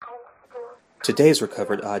Today's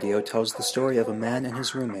recovered audio tells the story of a man and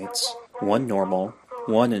his roommates, one normal,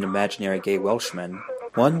 one an imaginary gay Welshman,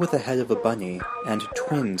 one with the head of a bunny, and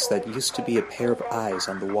twins that used to be a pair of eyes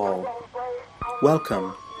on the wall.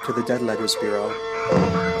 Welcome to the Dead Letters Bureau.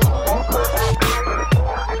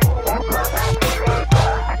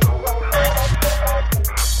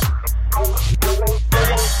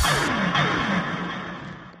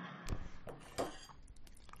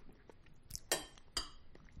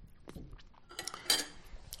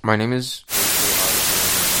 My name is...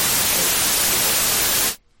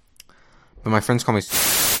 but my friends call me...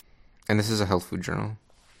 and this is a health food journal.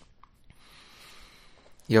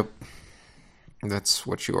 Yep. That's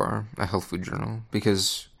what you are. A health food journal.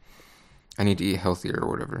 Because I need to eat healthier or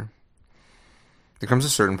whatever. There comes a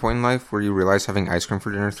certain point in life where you realize having ice cream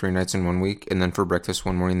for dinner 3 nights in 1 week and then for breakfast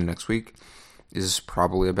one morning the next week is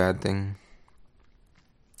probably a bad thing.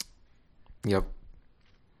 Yep.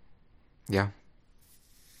 Yeah.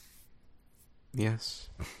 Yes.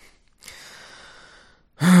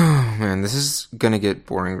 Oh, man, this is gonna get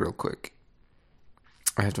boring real quick.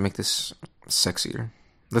 I have to make this sexier.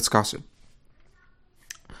 Let's gossip.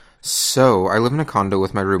 So, I live in a condo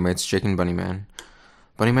with my roommates, Jake and Bunnyman.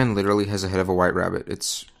 Bunnyman literally has the head of a white rabbit.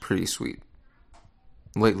 It's pretty sweet.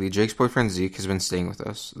 Lately, Jake's boyfriend Zeke has been staying with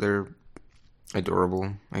us. They're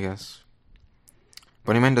adorable, I guess.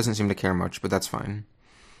 Bunnyman doesn't seem to care much, but that's fine.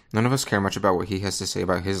 None of us care much about what he has to say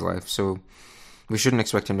about his life, so we shouldn't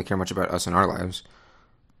expect him to care much about us and our lives.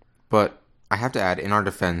 But I have to add, in our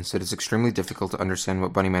defense, that it's extremely difficult to understand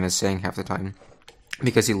what Bunnyman is saying half the time,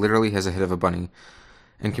 because he literally has a head of a bunny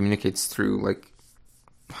and communicates through, like,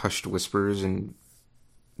 hushed whispers and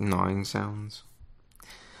gnawing sounds.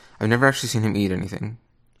 I've never actually seen him eat anything.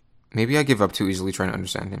 Maybe I give up too easily trying to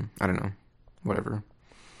understand him. I don't know. Whatever.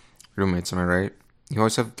 Roommates, am I right? You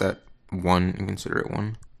always have that one inconsiderate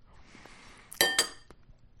one.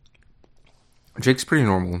 Jake's pretty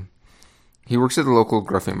normal. He works at the local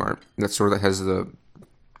Gruffy Mart, that store that has the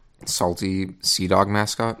salty sea dog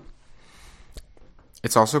mascot.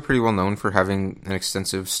 It's also pretty well known for having an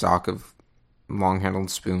extensive stock of long-handled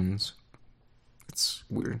spoons. It's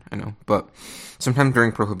weird, I know. But sometime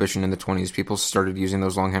during Prohibition in the 20s, people started using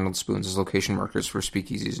those long-handled spoons as location markers for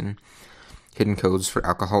speakeasies and hidden codes for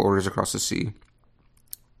alcohol orders across the sea.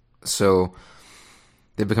 So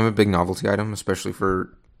they've become a big novelty item, especially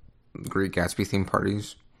for Great Gatsby-themed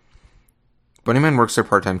parties. Bunnyman works there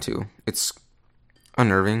part-time, too. It's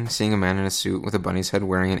unnerving seeing a man in a suit with a bunny's head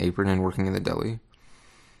wearing an apron and working in the deli.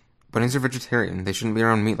 Bunnies are vegetarian. They shouldn't be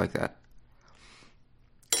around meat like that.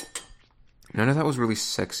 None of that was really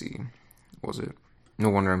sexy, was it? No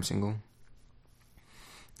wonder I'm single.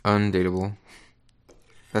 Undateable.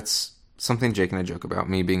 That's something Jake and I joke about,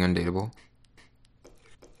 me being undateable.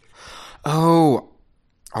 Oh,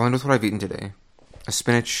 I'll end with what I've eaten today. A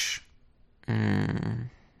spinach...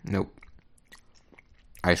 nope.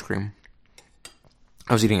 Ice cream.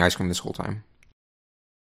 I was eating ice cream this whole time.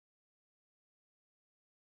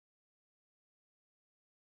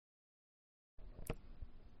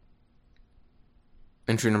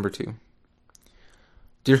 Entry number 2.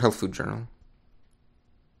 Dear Health Food Journal.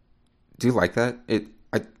 Do you like that?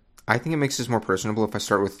 I think it makes this more personable if I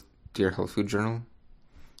start with Dear Health Food Journal.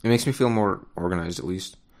 It makes me feel more organized, at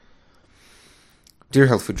least. Dear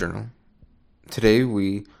Health Food Journal. Today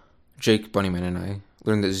we, Jake, Bunnyman, and I,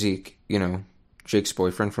 learned that Zeke, Jake's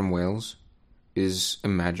boyfriend from Wales, is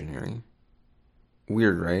imaginary.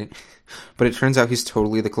 Weird, right? But it turns out he's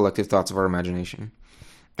totally the collective thoughts of our imagination.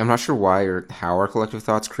 I'm not sure why or how our collective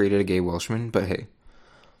thoughts created a gay Welshman, but hey.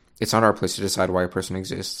 It's not our place to decide why a person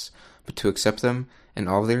exists, but to accept them and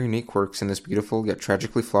all of their unique quirks in this beautiful yet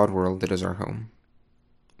tragically flawed world that is our home.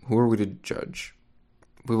 Who are we to judge?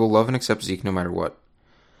 We will love and accept Zeke no matter what.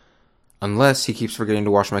 Unless he keeps forgetting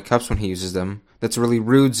to wash my cups when he uses them. That's really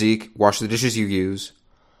rude, Zeke. Wash the dishes you use.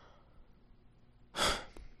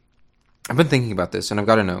 I've been thinking about this, and I've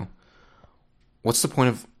got to know. What's the point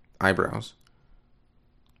of eyebrows?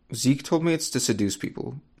 Zeke told me it's to seduce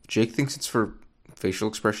people. Jake thinks it's for facial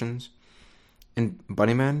expressions. And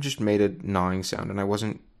Bunnyman just made a gnawing sound, and I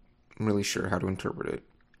wasn't really sure how to interpret it.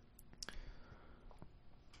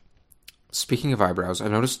 Speaking of eyebrows,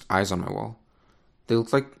 I've noticed eyes on my wall. They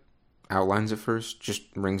look like outlines at first, just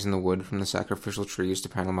rings in the wood from the sacrificial tree used to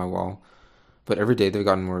panel my wall, but every day they've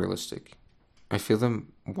gotten more realistic. I feel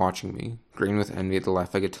them watching me, grinning with envy at the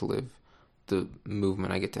life I get to live, the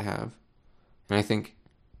movement I get to have. And I think,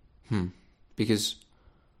 because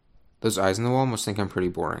those eyes on the wall must think I'm pretty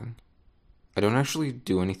boring. I don't actually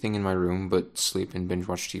do anything in my room but sleep and binge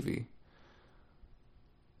watch TV.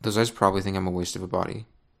 Those eyes probably think I'm a waste of a body.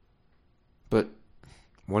 But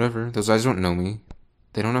Whatever, those eyes don't know me.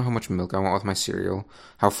 They don't know how much milk I want with my cereal,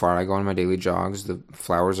 how far I go on my daily jogs, the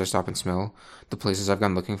flowers I stop and smell, the places I've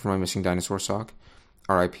gone looking for my missing dinosaur sock.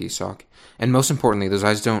 R.I.P. sock. And most importantly, those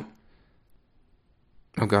eyes don't...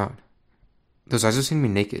 Oh God. Those eyes have seen me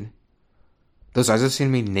naked. Those eyes have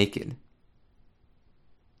seen me naked.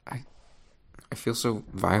 I feel so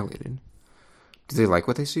violated. Do they like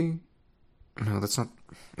what they see? No, that's not...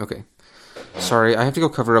 Okay. Sorry, I have to go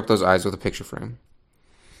cover up those eyes with a picture frame.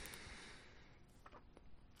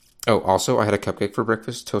 Oh, also, I had a cupcake for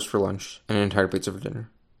breakfast, toast for lunch, and an entire pizza for dinner.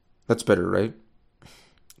 That's better, right?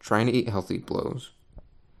 Trying to eat healthy blows.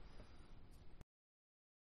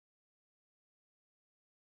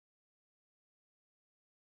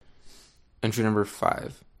 Entry number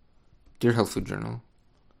 5. Dear Health Food Journal.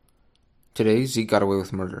 Today, Zeke got away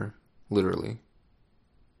with murder. Literally.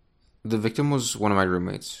 The victim was one of my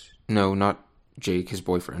roommates. No, not Jake, his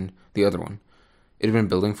boyfriend. The other one. It had been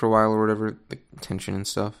building for a while or whatever, the tension and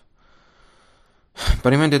stuff.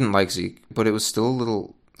 Bunnyman didn't like Zeke, but it was still a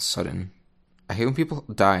little sudden. I hate when people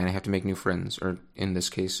die and I have to make new friends, or in this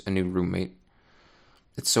case, a new roommate.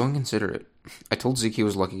 It's so inconsiderate. I told Zeke he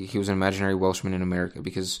was lucky he was an imaginary Welshman in America,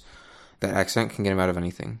 because that accent can get him out of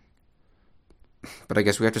anything. But I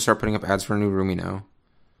guess we have to start putting up ads for a new roomie now.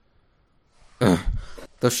 Ugh.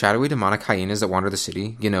 Those shadowy demonic hyenas that wander the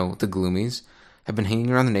city, you know, the gloomies, have been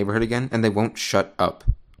hanging around the neighborhood again, and they won't shut up.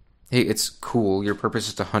 Hey, it's cool. Your purpose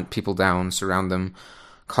is to hunt people down, surround them,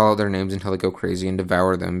 call out their names until they go crazy, and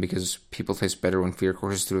devour them, because people taste better when fear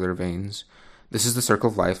courses through their veins. This is the circle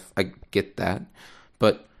of life. I get that.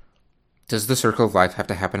 But does the circle of life have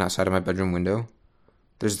to happen outside of my bedroom window?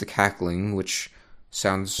 There's the cackling, which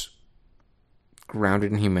sounds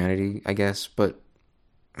grounded in humanity, I guess, but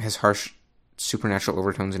has harsh supernatural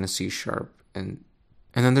overtones in a C sharp. And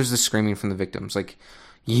then there's the screaming from the victims, like,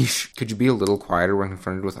 yeesh, could you be a little quieter when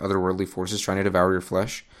confronted with otherworldly forces trying to devour your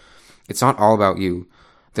flesh? It's not all about you.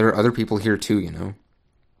 There are other people here too, you know.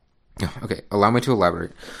 Okay, allow me to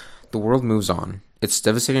elaborate. The world moves on. It's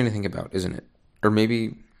devastating to think about, isn't it? Or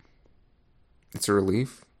maybe it's a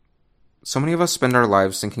relief? So many of us spend our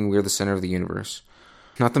lives thinking we're the center of the universe.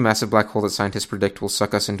 Not the massive black hole that scientists predict will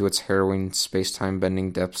suck us into its harrowing space-time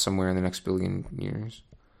bending depths somewhere in the next billion years.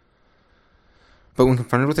 But when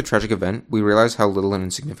confronted with a tragic event, we realize how little and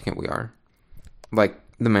insignificant we are. Like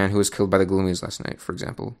the man who was killed by the Gloomies last night, for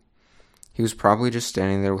example. He was probably just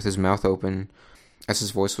standing there with his mouth open as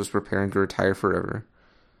his voice was preparing to retire forever.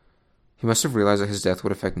 He must have realized that his death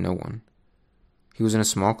would affect no one. He was in a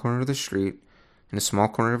small corner of the street, in a small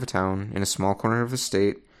corner of a town, in a small corner of the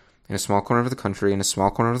state, in a small corner of the country, in a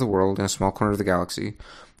small corner of the world, in a small corner of the galaxy,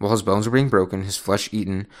 while his bones were being broken, his flesh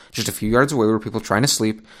eaten. Just a few yards away were people trying to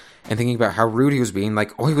sleep and thinking about how rude he was being,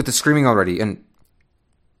 like, "Oi, with the screaming already," and...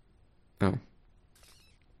 Oh,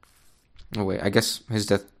 wait, I guess his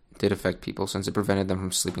death did affect people since it prevented them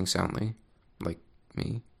from sleeping soundly. Like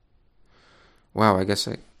me. Wow, I guess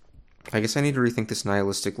I need to rethink this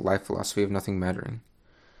nihilistic life philosophy of nothing mattering.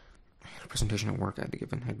 I had a presentation at work I had to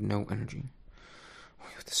give and had no energy.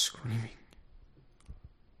 With the screaming.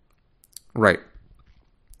 Right.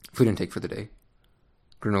 Food intake for the day.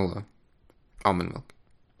 Granola. Almond milk.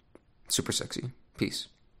 Super sexy. Peace.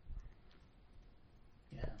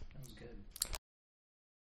 Yeah, that was good.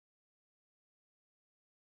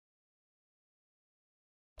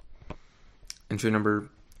 Entry number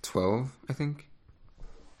 12, I think.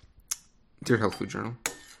 Dear Health Food Journal.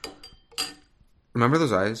 Remember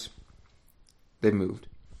those eyes? They've moved.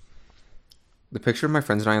 The picture of my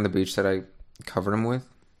friends and I on the beach that I covered them with,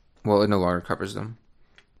 well, it no longer covers them.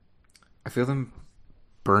 I feel them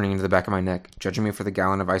burning into the back of my neck, judging me for the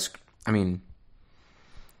gallon of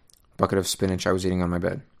bucket of spinach I was eating on my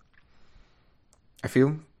bed. I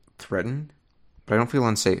feel threatened, but I don't feel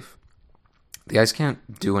unsafe. The eyes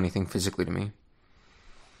can't do anything physically to me.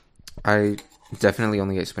 I definitely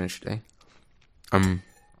only ate spinach today. I'm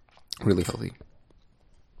really healthy.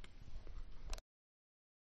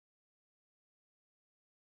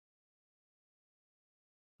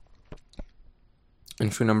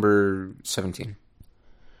 Entry number 17.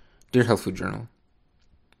 Dear Health Food Journal.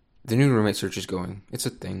 The new roommate search is going. It's a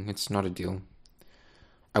thing. It's not a deal.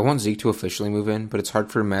 I want Zeke to officially move in, but it's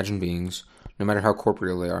hard for imagined beings, no matter how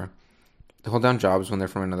corporeal they are, to hold down jobs when they're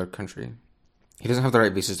from another country. He doesn't have the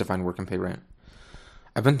right visas to find work and pay rent.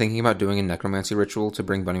 I've been thinking about doing a necromancy ritual to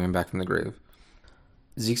bring Bunnyman back from the grave.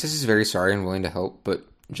 Zeke says he's very sorry and willing to help, but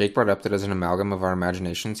Jake brought up that as an amalgam of our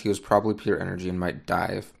imaginations, he was probably pure energy and might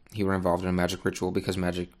die if he were involved in a magic ritual, because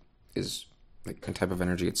magic is like a type of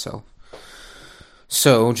energy itself.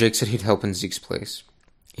 So Jake said he'd help in Zeke's place.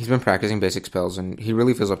 He's been practicing basic spells, and he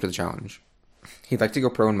really feels up to the challenge. He'd like to go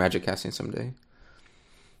pro in magic casting someday.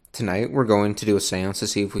 Tonight, we're going to do a seance to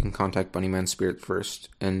see if we can contact Bunnyman's spirit first,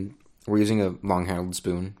 and we're using a long-handled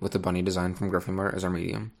spoon with a bunny design from Gruffy Mart as our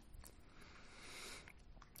medium.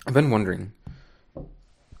 I've been wondering,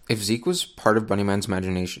 if Zeke was part of Bunnyman's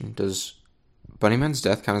imagination, does Bunnyman's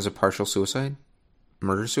death count as a partial suicide?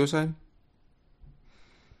 Murder-suicide?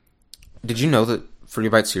 Did you know that Fruity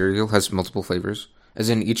Bite cereal has multiple flavors? As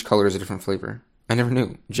in, each color is a different flavor. I never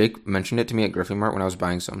knew. Jake mentioned it to me at Gruffy Mart when I was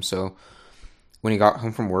buying some, so when he got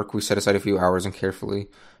home from work, we set aside a few hours and carefully,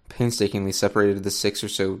 painstakingly separated the 6 or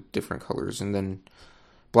so different colors, and then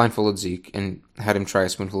blindfolded Zeke and had him try a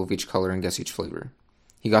spoonful of each color and guess each flavor.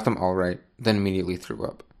 He got them all right, then immediately threw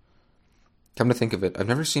up. Come to think of it, I've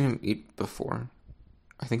never seen him eat before.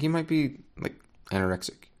 I think he might be,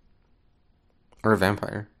 anorexic. Or a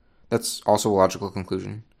vampire. That's also a logical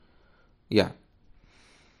conclusion. Yeah.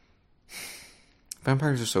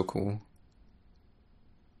 Vampires are so cool.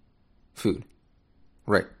 Food.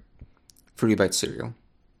 Right. Fruity Bite cereal.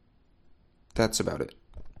 That's about it.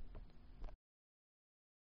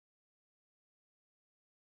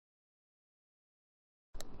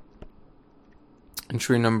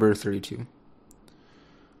 Entry number 32.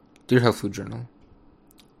 Dear Health Food Journal.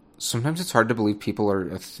 Sometimes it's hard to believe people are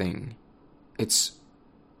a thing. It's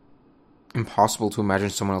impossible to imagine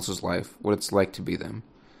someone else's life, what it's like to be them.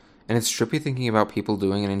 And it's trippy thinking about people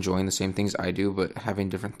doing and enjoying the same things I do, but having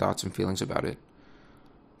different thoughts and feelings about it.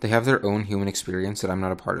 They have their own human experience that I'm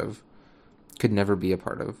not a part of, could never be a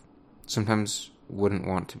part of, sometimes wouldn't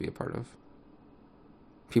want to be a part of.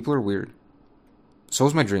 People are weird. So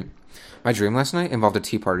was my dream. My dream last night involved a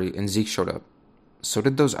tea party, and Zeke showed up. So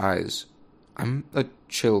did those eyes. I'm a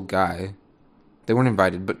chill guy. They weren't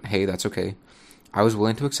invited, but hey, that's okay. I was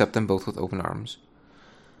willing to accept them both with open arms.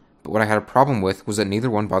 But what I had a problem with was that neither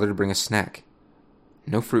one bothered to bring a snack.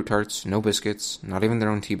 No fruit tarts, no biscuits, not even their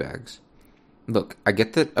own tea bags. Look, I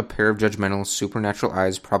get that a pair of judgmental, supernatural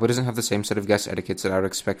eyes probably doesn't have the same set of guest etiquettes that I would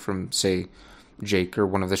expect from, say, Jake or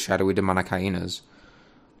one of the shadowy demonic hyenas.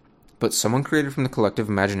 But someone created from the collective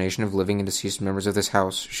imagination of living and deceased members of this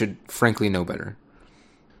house should frankly know better.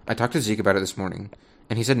 I talked to Zeke about it this morning,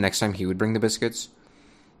 and he said next time he would bring the biscuits,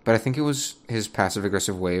 but I think it was his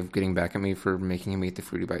passive-aggressive way of getting back at me for making him eat the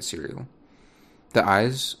Fruity Bite cereal. The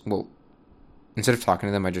eyes, well, instead of talking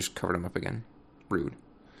to them, I just covered them up again. Rude.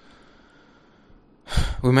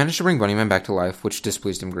 We managed to bring Bunnyman back to life, which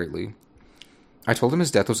displeased him greatly. I told him his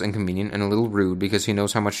death was inconvenient and a little rude because he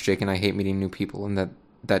knows how much Jake and I hate meeting new people, and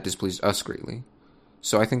that displeased us greatly.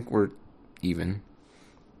 So I think we're even.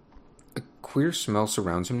 A queer smell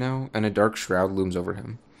surrounds him now, and a dark shroud looms over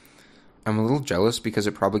him. I'm a little jealous because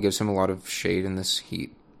it probably gives him a lot of shade in this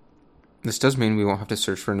heat. This does mean we won't have to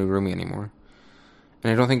search for a new roomie anymore.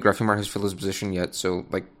 And I don't think Gruffy Mart has filled his position yet, so,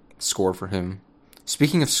 score for him.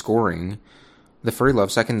 Speaking of scoring, the furry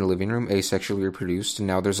love sack in the living room asexually reproduced, and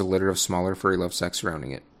now there's a litter of smaller furry love sacks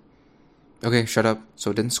surrounding it. Okay, shut up.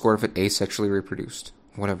 So it didn't score if it asexually reproduced.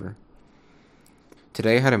 Whatever.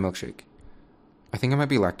 Today I had a milkshake. I think I might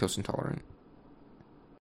be lactose intolerant.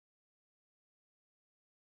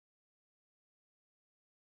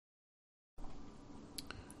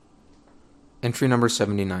 Entry number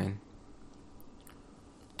 79.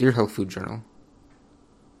 Dear Health Food Journal.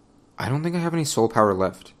 I don't think I have any soul power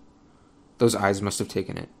left. Those eyes must have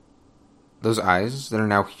taken it. Those eyes that are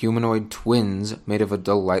now humanoid twins made of a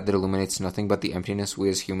dull light that illuminates nothing but the emptiness we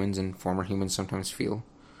as humans and former humans sometimes feel.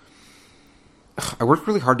 I worked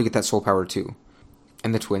really hard to get that soul power too.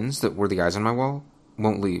 And the twins that were the eyes on my wall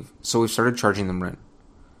won't leave, so we've started charging them rent.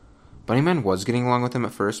 Bunnyman was getting along with them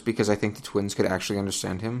at first because I think the twins could actually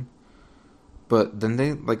understand him. But then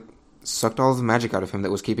they, sucked all of the magic out of him that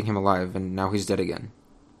was keeping him alive, and now he's dead again.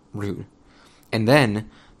 Rude. And then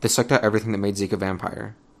they sucked out everything that made Zeke a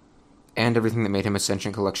vampire. And everything that made him a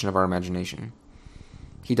sentient collection of our imagination.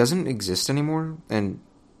 He doesn't exist anymore, and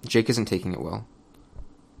Jake isn't taking it well.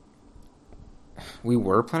 We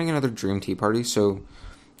were planning another dream tea party, so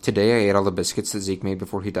today I ate all the biscuits that Zeke made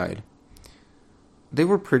before he died. They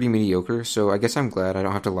were pretty mediocre, so I guess I'm glad I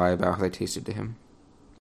don't have to lie about how they tasted to him.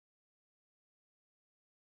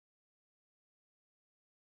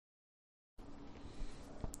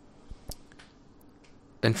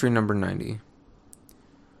 Entry number 90.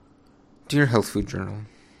 Dear Health Food Journal.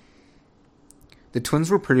 The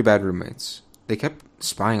twins were pretty bad roommates. They kept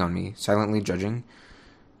spying on me, silently judging,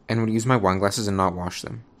 and would use my wine glasses and not wash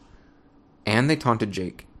them. And they taunted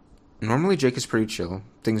Jake. Normally Jake is pretty chill.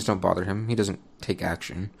 Things don't bother him. He doesn't take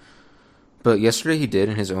action. But yesterday he did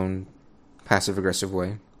in his own passive-aggressive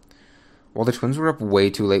way. While the twins were up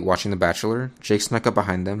way too late watching The Bachelor, Jake snuck up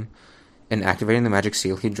behind them and activating the magic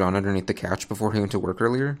seal he'd drawn underneath the couch before he went to work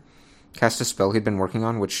earlier, cast a spell he'd been working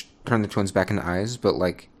on which turned the twins back into eyes, but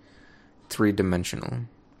like 3-dimensional.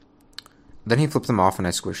 Then he flipped them off and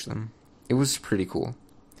I squished them. It was pretty cool.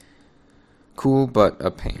 Cool, but a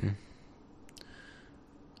pain.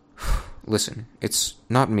 Listen, it's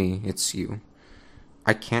not me, it's you.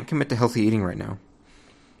 I can't commit to healthy eating right now.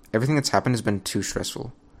 Everything that's happened has been too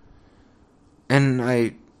stressful. And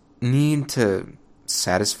I need to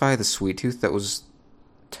satisfy the sweet tooth that was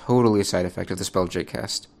totally a side effect of the spell Jake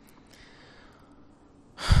cast.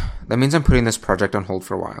 That means I'm putting this project on hold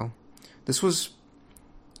for a while. This was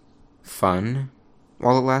fun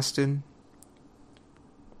while it lasted.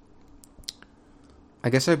 I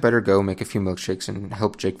guess I better go make a few milkshakes and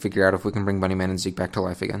help Jake figure out if we can bring Bunnyman and Zeke back to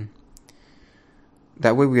life again.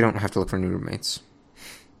 That way we don't have to look for new roommates.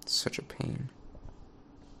 It's such a pain.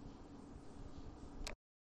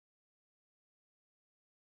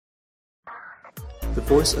 The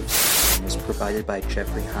voice of is provided by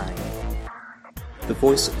Jeffrey Hine. The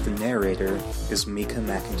voice of the narrator is Mika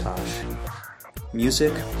McIntosh.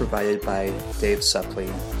 Music provided by Dave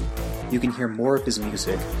Suppley. You can hear more of his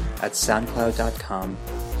music at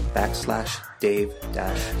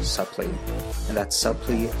soundcloud.com/Dave-Suppley. And that's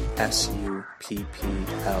Suppley, Supple.